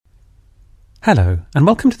Hello, and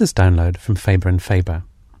welcome to this download from Faber and Faber.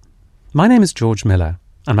 My name is George Miller,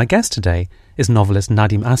 and my guest today is novelist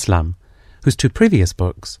Nadeem Aslam, whose two previous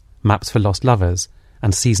books, Maps for Lost Lovers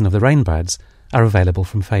and Season of the Rainbirds, are available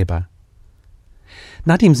from Faber.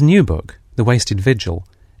 Nadeem's new book, The Wasted Vigil,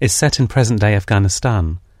 is set in present-day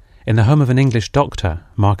Afghanistan, in the home of an English doctor,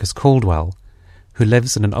 Marcus Caldwell, who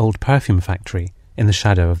lives in an old perfume factory in the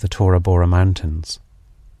shadow of the Tora Bora Mountains.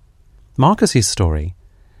 Marcus's story,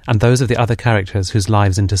 and those of the other characters whose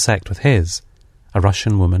lives intersect with his, a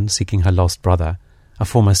Russian woman seeking her lost brother, a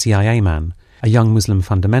former CIA man, a young Muslim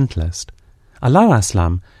fundamentalist, allow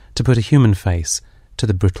Aslam to put a human face to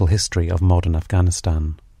the brutal history of modern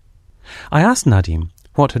Afghanistan. I asked Nadeem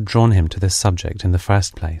what had drawn him to this subject in the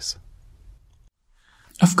first place.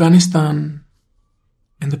 Afghanistan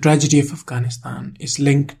and the tragedy of Afghanistan is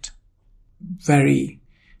linked very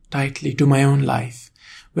tightly to my own life.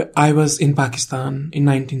 I was in Pakistan in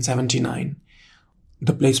 1979,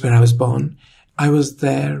 the place where I was born. I was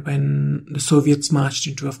there when the Soviets marched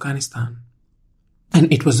into Afghanistan,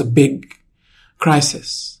 and it was a big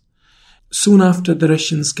crisis. Soon after the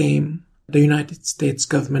Russians came, the United States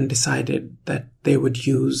government decided that they would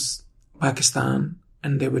use Pakistan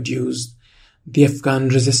and they would use the Afghan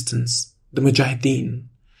resistance, the Mujahideen,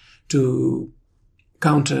 to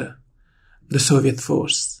counter the Soviet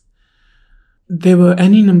force. There were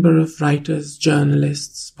any number of writers,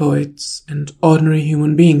 journalists, poets, and ordinary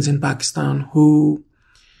human beings in Pakistan who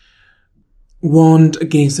warned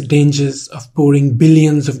against the dangers of pouring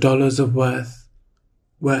billions of dollars of worth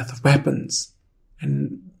of weapons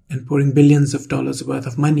and pouring billions of dollars worth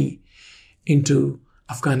of money into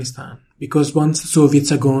Afghanistan. Because once the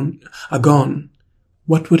Soviets are gone,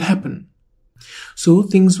 what would happen? So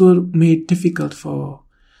things were made difficult for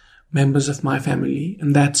members of my family,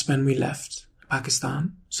 and that's when we left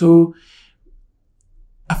Pakistan. So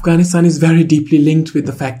Afghanistan is very deeply linked with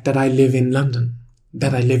the fact that I live in London,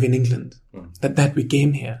 that I live in England, that we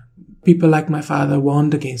came here. People like my father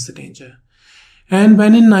warned against the danger. And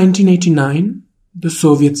when in 1989 the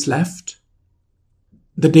Soviets left,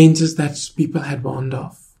 the dangers that people had warned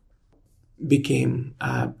of became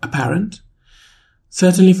apparent.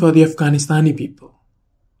 Certainly for the Afghanistani people.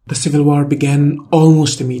 The civil war began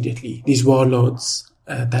almost immediately. These warlords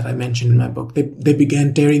that I mentioned in my book, they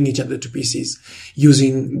began tearing each other to pieces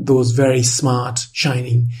using those very smart,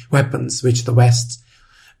 shining weapons which the West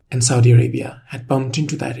and Saudi Arabia had pumped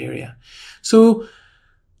into that area. So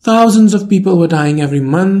thousands of people were dying every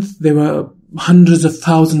month. There were hundreds of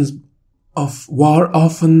thousands of war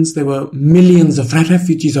orphans. There were millions of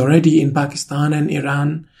refugees already in Pakistan and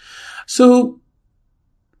Iran. So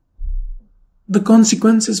the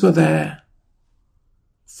consequences were there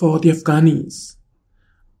for the Afghanis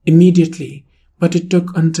immediately, but it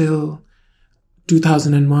took until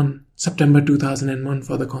 2001, September 2001,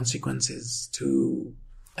 for the consequences to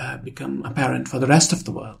become apparent for the rest of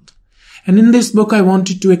the world. And in this book, I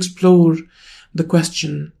wanted to explore the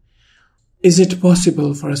question, is it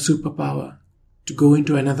possible for a superpower to go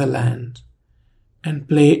into another land and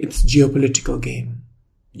play its geopolitical game,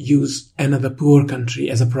 use another poor country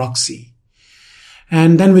as a proxy,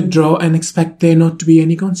 and then withdraw and expect there not to be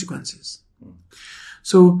any consequences?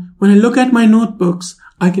 So when I look at my notebooks,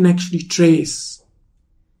 I can actually trace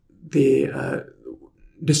the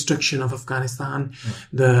destruction of Afghanistan,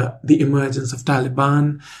 the emergence of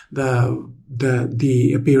Taliban,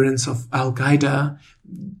 the appearance of Al-Qaeda,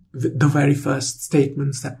 the very first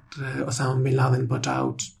statements that Osama bin Laden put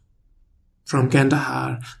out from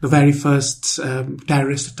Kandahar, the very first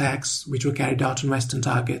terrorist attacks which were carried out on Western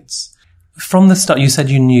targets. From the start, you said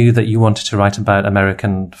you knew that you wanted to write about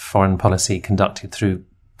American foreign policy conducted through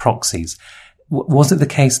proxies. Was it the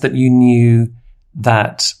case that you knew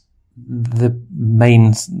that the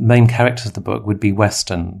main characters of the book would be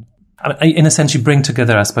Western? In a sense, you bring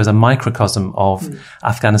together, I suppose, a microcosm of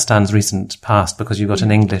Afghanistan's recent past, because you've got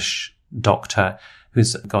an English doctor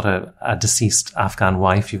who's got a deceased Afghan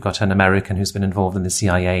wife. You've got an American who's been involved in the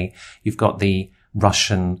CIA. You've got the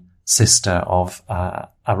Russian sister of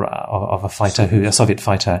a fighter, a Soviet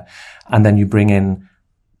fighter, and then you bring in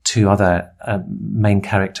two other main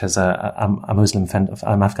characters, a Muslim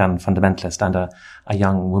Afghan fundamentalist and a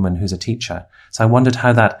young woman who's a teacher. So I wondered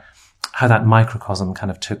how that microcosm kind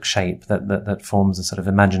of took shape, that forms a sort of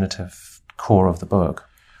imaginative core of the book.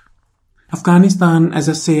 Afghanistan, as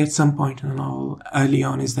I say at some point in the novel early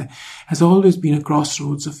on, has always been a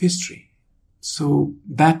crossroads of history. So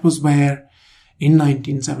that was where, in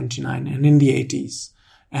 1979 and in the 80s,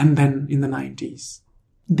 and then in the 90s,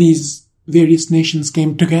 these various nations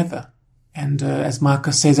came together. And as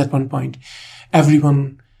Marcus says at one point,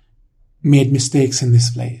 everyone made mistakes in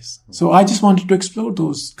this place. So I just wanted to explore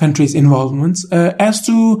those countries' involvements. As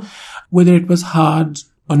to whether it was hard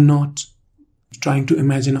or not, trying to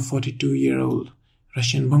imagine a 42-year-old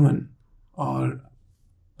Russian woman or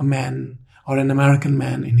a man or an American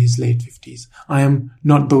man in his late 50s. I am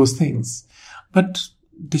not those things. But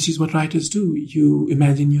this is what writers do. You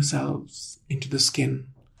imagine yourselves into the skin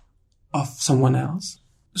of someone else.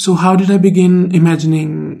 So how did I begin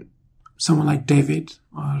imagining someone like David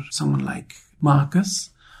or someone like Marcus?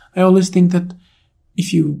 I always think that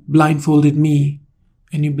if you blindfolded me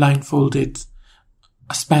and you blindfolded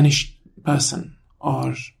a Spanish person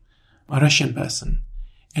or a Russian person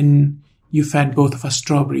and you fed both of us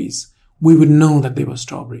strawberries, we would know that they were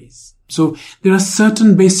strawberries. So there are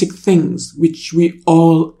certain basic things which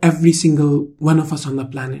every single one of us on the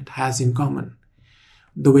planet has in common.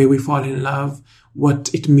 The way we fall in love,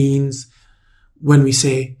 what it means when we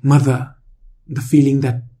say mother, the feeling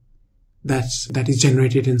that is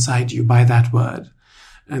generated inside you by that word,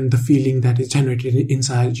 and the feeling that is generated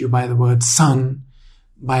inside you by the word son,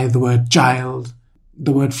 by the word child,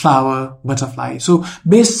 the word flower, butterfly. So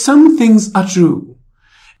some things are true.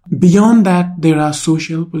 Beyond that, there are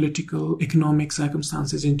social, political, economic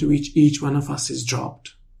circumstances into which each one of us is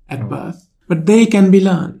dropped at birth. But they can be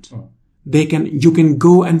learned. You can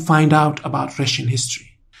go and find out about Russian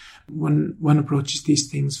history. One approaches these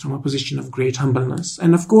things from a position of great humbleness.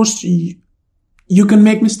 And of course, you can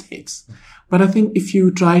make mistakes. But I think if you're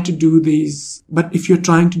trying to do these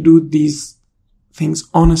things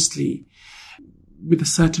honestly, with a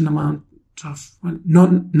certain amount of, well,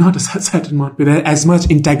 not a certain amount, with as much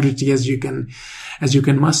integrity as you can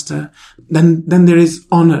muster, then there is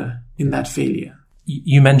honor in that failure.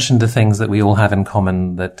 You mentioned the things that we all have in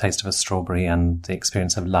common, the taste of a strawberry and the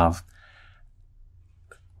experience of love.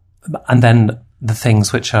 And then the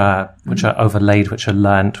things which are overlaid, which are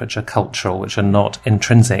learnt, which are cultural, which are not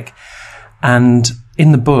intrinsic. And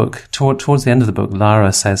in the book, towards the end of the book,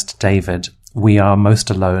 Lara says to David, "We are most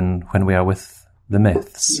alone when we are with the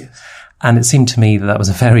myths." Yes. And it seemed to me that was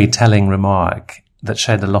a very telling remark that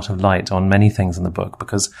shed a lot of light on many things in the book,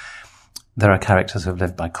 because there are characters who have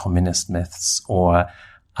lived by communist myths or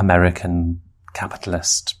American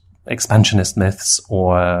capitalist expansionist myths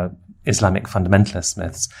or Islamic fundamentalist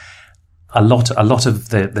myths. A lot of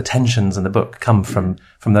the tensions in the book come from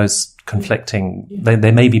those conflicting.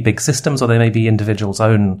 They may be big systems, or they may be individuals'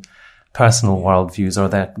 own personal worldviews, or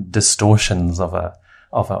they're distortions of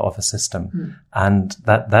a system, and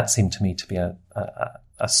that seemed to me to be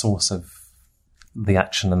a source of the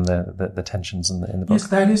action and the tensions in the book. Yes,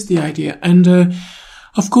 that is the idea, and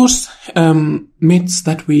of course, myths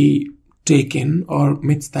that we take in, or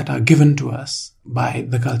myths that are given to us by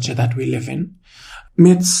the culture that we live in,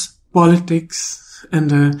 myths, politics,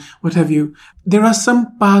 and what have you. There are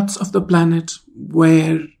some parts of the planet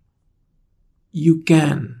where you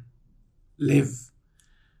can live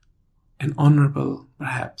an honorable,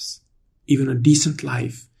 perhaps even a decent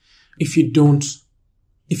life, if you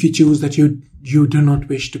choose that you do not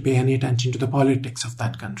wish to pay any attention to the politics of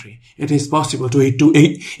that country. It is possible to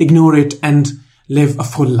ignore it and live a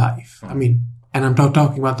full life. I mean, and I'm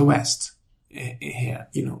talking about the West here,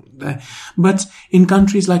 but in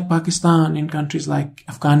countries like Pakistan, in countries like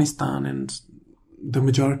Afghanistan, and the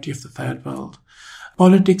majority of the third world,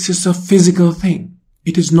 politics is a physical thing.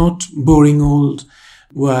 It is not boring old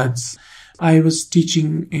words. I was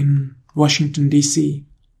teaching in Washington, D.C.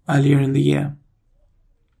 earlier in the year,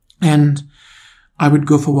 and I would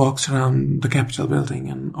go for walks around the Capitol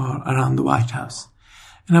building or around the White House.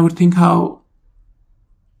 And I would think how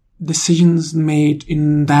decisions made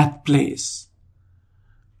in that place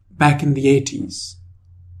back in the 80s,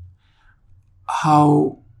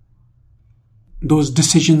 how those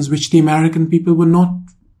decisions which the American people were not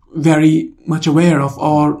very much aware of,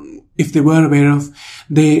 or if they were aware of,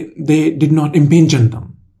 they did not impinge on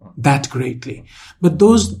them that greatly. But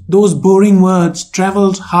those boring words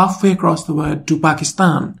traveled halfway across the world to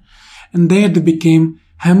Pakistan, and there they became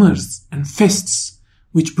hammers and fists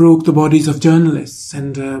which broke the bodies of journalists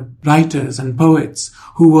and writers and poets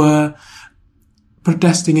who were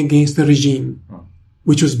protesting against the regime,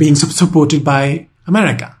 which was being supported by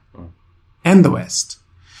America and the West,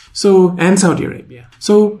 and Saudi Arabia.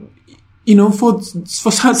 So,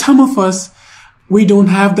 for some of us, we don't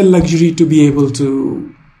have the luxury to be able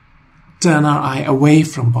to turn our eye away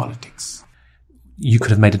from politics. You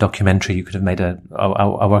could have made a documentary, you could have made a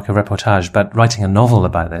work of reportage, but writing a novel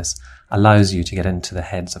about this allows you to get into the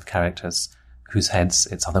heads of characters whose heads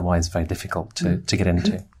it's otherwise very difficult to get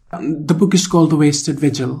into. The book is called The Wasted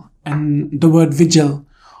Vigil, and the word vigil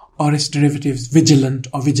or its derivatives vigilant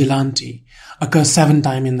or vigilante, occurs 7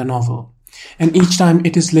 times in the novel. And each time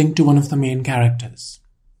it is linked to one of the main characters.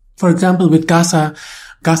 For example, with Gaza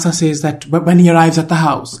says that when he arrives at the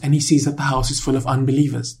house and he sees that the house is full of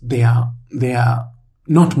unbelievers, they are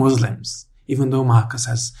not Muslims, even though Marcus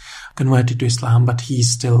has converted to Islam, but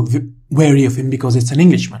he's still wary of him because it's an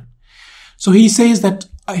Englishman. So he says that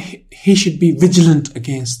he should be vigilant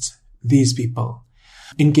against these people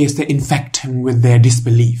in case they infect him with their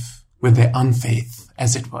disbelief, with their unfaith,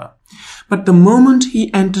 as it were. But the moment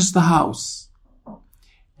he enters the house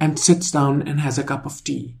and sits down and has a cup of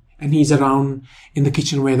tea, and he's around in the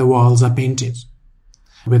kitchen where the walls are painted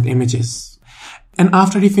with images, and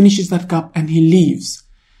after he finishes that cup and he leaves,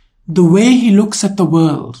 the way he looks at the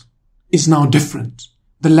world is now different.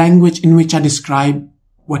 The language in which I describe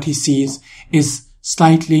what he sees is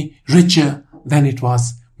slightly richer than it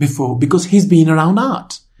was before, because he's been around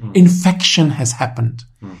art. Infection has happened.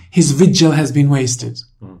 His vigil has been wasted,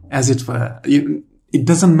 as it were. It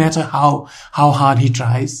doesn't matter how hard he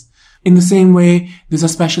tries. In the same way, there's a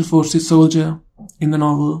special forces soldier in the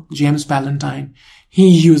novel, James Ballantyne. He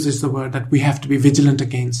uses the word that we have to be vigilant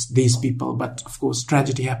against these people, but of course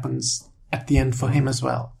tragedy happens at the end for him as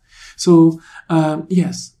well. So,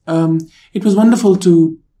 yes, it was wonderful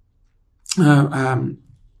to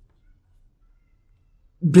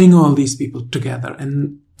bring all these people together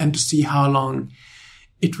and to see how long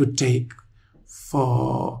it would take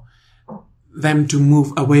for them to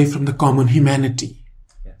move away from the common humanity,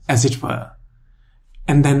 yes, as it were.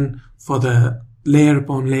 And then for the layer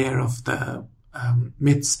upon layer of the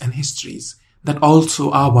myths and histories that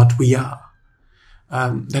also are what we are,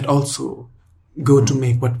 that also go to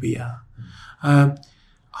make what we are.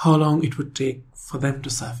 How long it would take for them to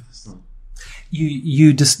surface.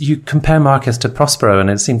 You compare Marcus to Prospero, and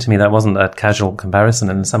it seemed to me that wasn't a casual comparison.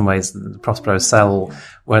 In some ways, Prospero's cell,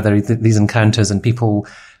 where there are these encounters and people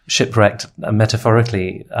shipwrecked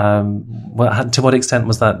metaphorically. To what extent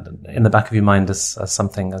was that in the back of your mind as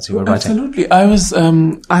something as you were writing? Absolutely.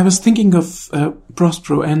 I was thinking of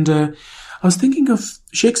Prospero, and I was thinking of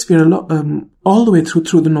Shakespeare a lot, all the way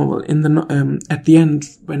through the novel. At the end,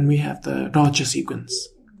 when we have the torture sequence,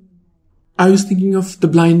 I was thinking of the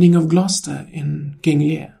blinding of Gloucester in King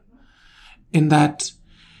Lear, in that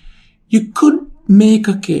you could make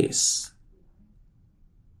a case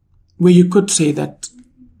where you could say that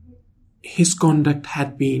his conduct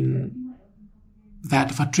had been that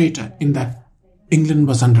of a traitor, in that England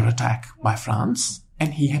was under attack by France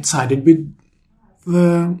and he had sided with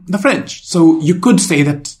the French. So you could say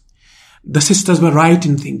that the sisters were right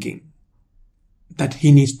in thinking that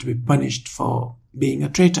he needs to be punished for being a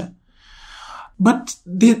traitor. But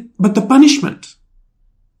the punishment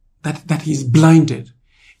that he's blinded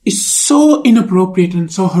is so inappropriate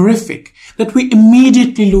and so horrific that we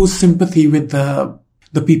immediately lose sympathy with the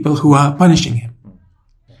people who are punishing him.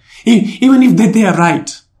 Even if they are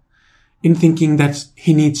right in thinking that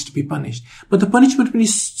he needs to be punished. But the punishment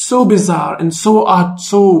is so bizarre and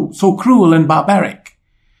so cruel and barbaric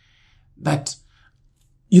that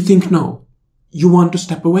you think, no, you want to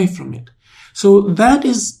step away from it. So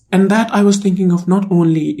that I was thinking of not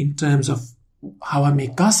only in terms of how I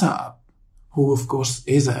make Gaza up, who of course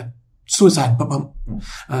is a suicide bomber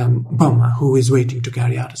who is waiting to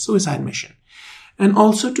carry out a suicide mission, and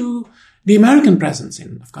also to the American presence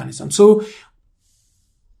in Afghanistan. So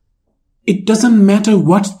it doesn't matter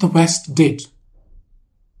what the West did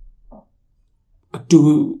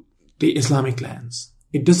to the Islamic lands.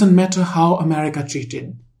 It doesn't matter how America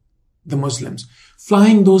treated the Muslims.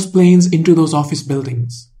 Flying those planes into those office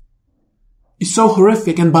buildings is so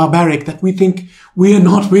horrific and barbaric that we think we are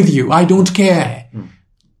not with you. I don't care.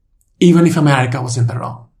 Even if America was in the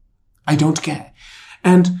wrong. I don't care.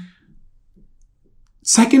 And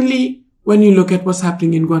secondly, when you look at what's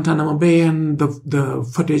happening in Guantanamo Bay and the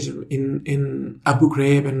footage in Abu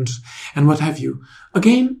Ghraib and what have you,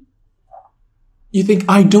 again, you think,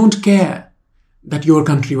 I don't care that your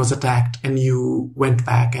country was attacked and you went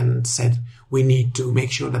back and said, we need to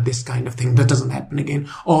make sure that this kind of thing that doesn't happen again,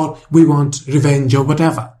 or we want revenge or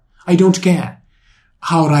whatever. I don't care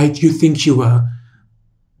how right you think you were,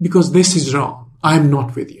 because this is wrong. I'm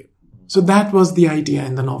not with you. So that was the idea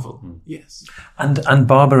in the novel. Yes. And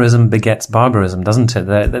barbarism begets barbarism, doesn't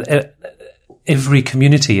it? Every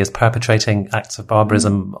community is perpetrating acts of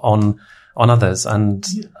barbarism on others. And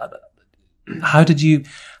how did you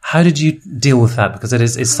deal with that? Because it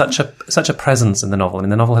is such a presence in the novel. I mean,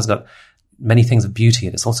 the novel has got many things of beauty,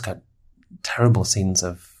 and it's also got terrible scenes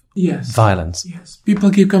of violence. Yes. People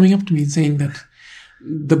keep coming up to me saying that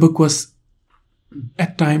the book was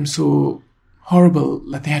at times so horrible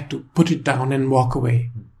that they had to put it down and walk away.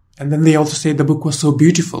 And then they also say the book was so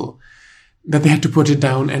beautiful that they had to put it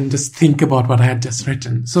down and just think about what I had just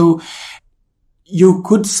written. So you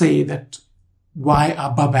could say that why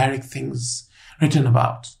are barbaric things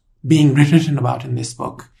being written about in this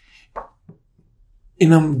book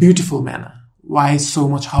in a beautiful manner? Why is so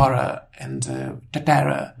much horror and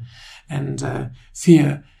terror and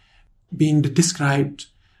fear being described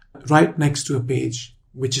right next to a page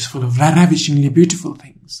which is full of ravishingly beautiful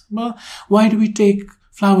things? Well, why do we take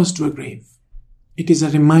flowers to a grave? It is a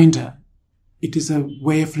reminder. It is a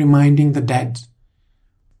way of reminding the dead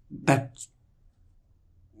that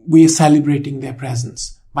we are celebrating their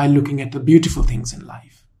presence by looking at the beautiful things in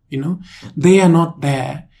life. They are not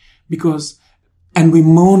there and we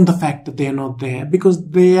mourn the fact that they are not there because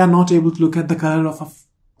they are not able to look at the color of a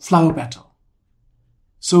flower petal.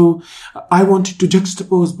 So I wanted to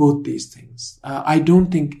juxtapose both these things. I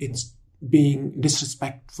don't think it's being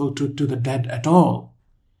disrespectful to the dead at all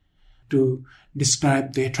to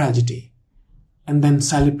describe their tragedy and then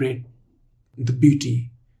celebrate the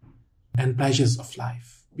beauty and pleasures of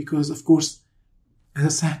life. Because, of course, as I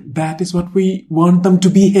said, that is what we want them to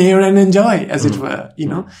be here and enjoy, as it were.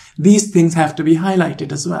 These things have to be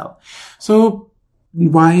highlighted as well. So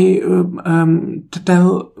why to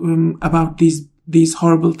tell about these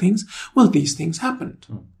horrible things? Well, these things happened.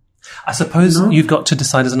 I suppose you've got to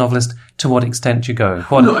decide as a novelist to what extent you go.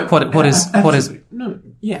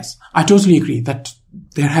 Yes, I totally agree that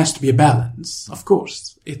there has to be a balance. Of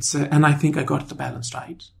course, and I think I got the balance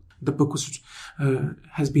right. The book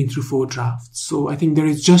has been through 4 drafts, so I think there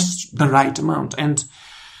is just the right amount. And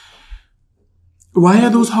why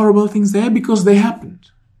are those horrible things there? Because they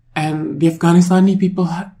happened, and the Afghanistani people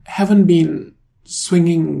haven't been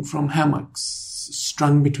swinging from hammocks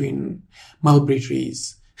strung between mulberry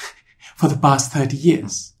trees for the past 30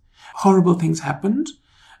 years. Horrible things happened,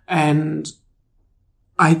 and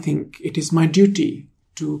I think it is my duty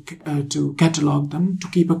to catalogue them, to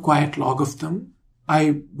keep a quiet log of them.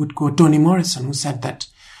 I would quote Toni Morrison, who said that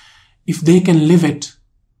if they can live it,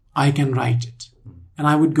 I can write it. And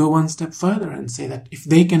I would go one step further and say that if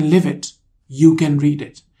they can live it, you can read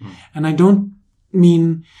it. And I don't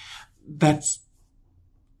mean that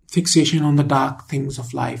fixation on the dark things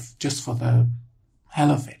of life just for the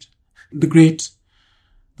hell of it. The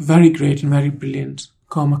very great and very brilliant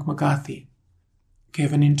Cormac McCarthy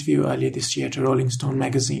gave an interview earlier this year to Rolling Stone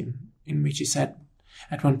magazine in which he said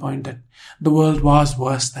at one point that the world was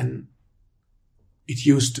worse than it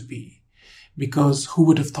used to be, because who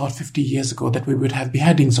would have thought 50 years ago that we would have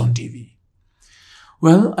beheadings on TV?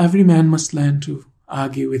 Well, every man must learn to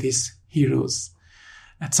argue with his heroes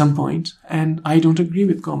at some point, and I don't agree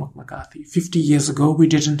with Cormac McCarthy. 50 years ago, we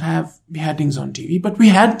didn't have beheadings on TV, but we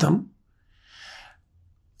had them.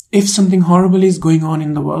 If something horrible is going on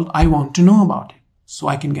in the world, I want to know about it. So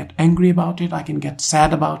I can get angry about it, I can get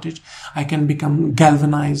sad about it, I can become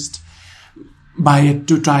galvanized by it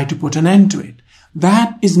to try to put an end to it.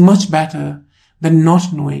 That is much better than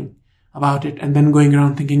not knowing about it and then going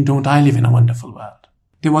around thinking, don't I live in a wonderful world?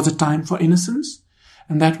 There was a time for innocence,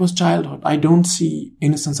 and that was childhood. I don't see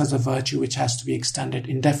innocence as a virtue which has to be extended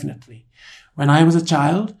indefinitely. When I was a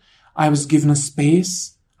child, I was given a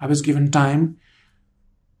space, I was given time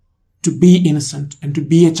to be innocent and to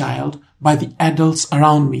be a child by the adults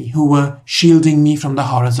around me who were shielding me from the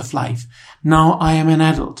horrors of life. Now I am an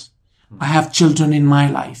adult. I have children in my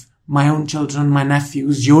life, my own children, my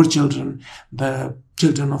nephews, your children, the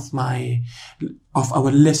children of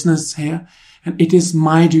our listeners here. And it is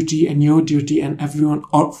my duty and your duty and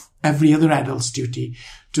every other adult's duty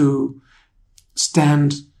to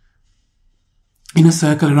stand in a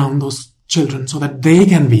circle around those children so that they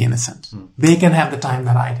can be innocent. They can have the time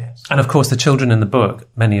that I did. And of course, the children in the book,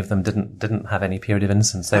 many of them didn't have any period of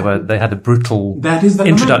innocence. They had a brutal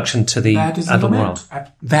introduction to the adult world.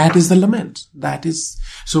 That is the lament.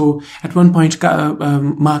 So at one point,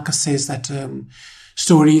 Marcus says that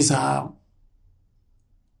stories are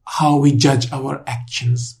how we judge our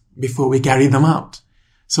actions before we carry them out.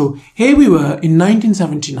 So here we were in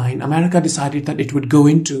 1979. America decided that it would go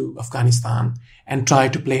into Afghanistan and try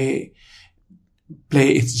to play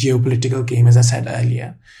its geopolitical game, as I said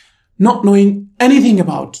earlier, not knowing anything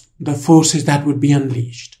about the forces that would be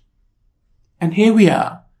unleashed. And here we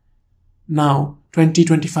are now,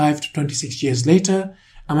 25 to 26 years later.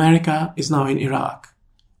 America is now in Iraq.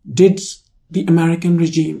 Did the American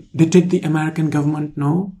government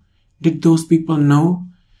know? Did those people know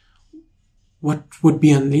what would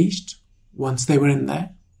be unleashed once they were in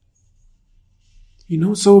there?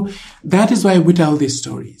 So that is why we tell these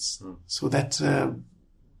stories. So that,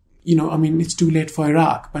 it's too late for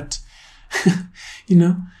Iraq, but,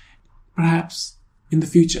 perhaps in the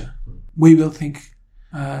future, we will think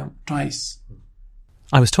twice.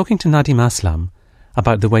 I was talking to Nadeem Aslam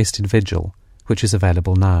about The Wasted Vigil, which is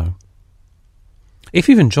available now. If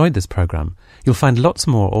you've enjoyed this programme, you'll find lots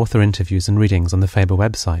more author interviews and readings on the Faber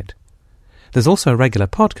website. There's also a regular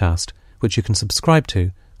podcast, which you can subscribe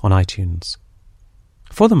to on iTunes.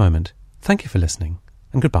 For the moment, thank you for listening,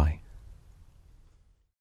 and goodbye.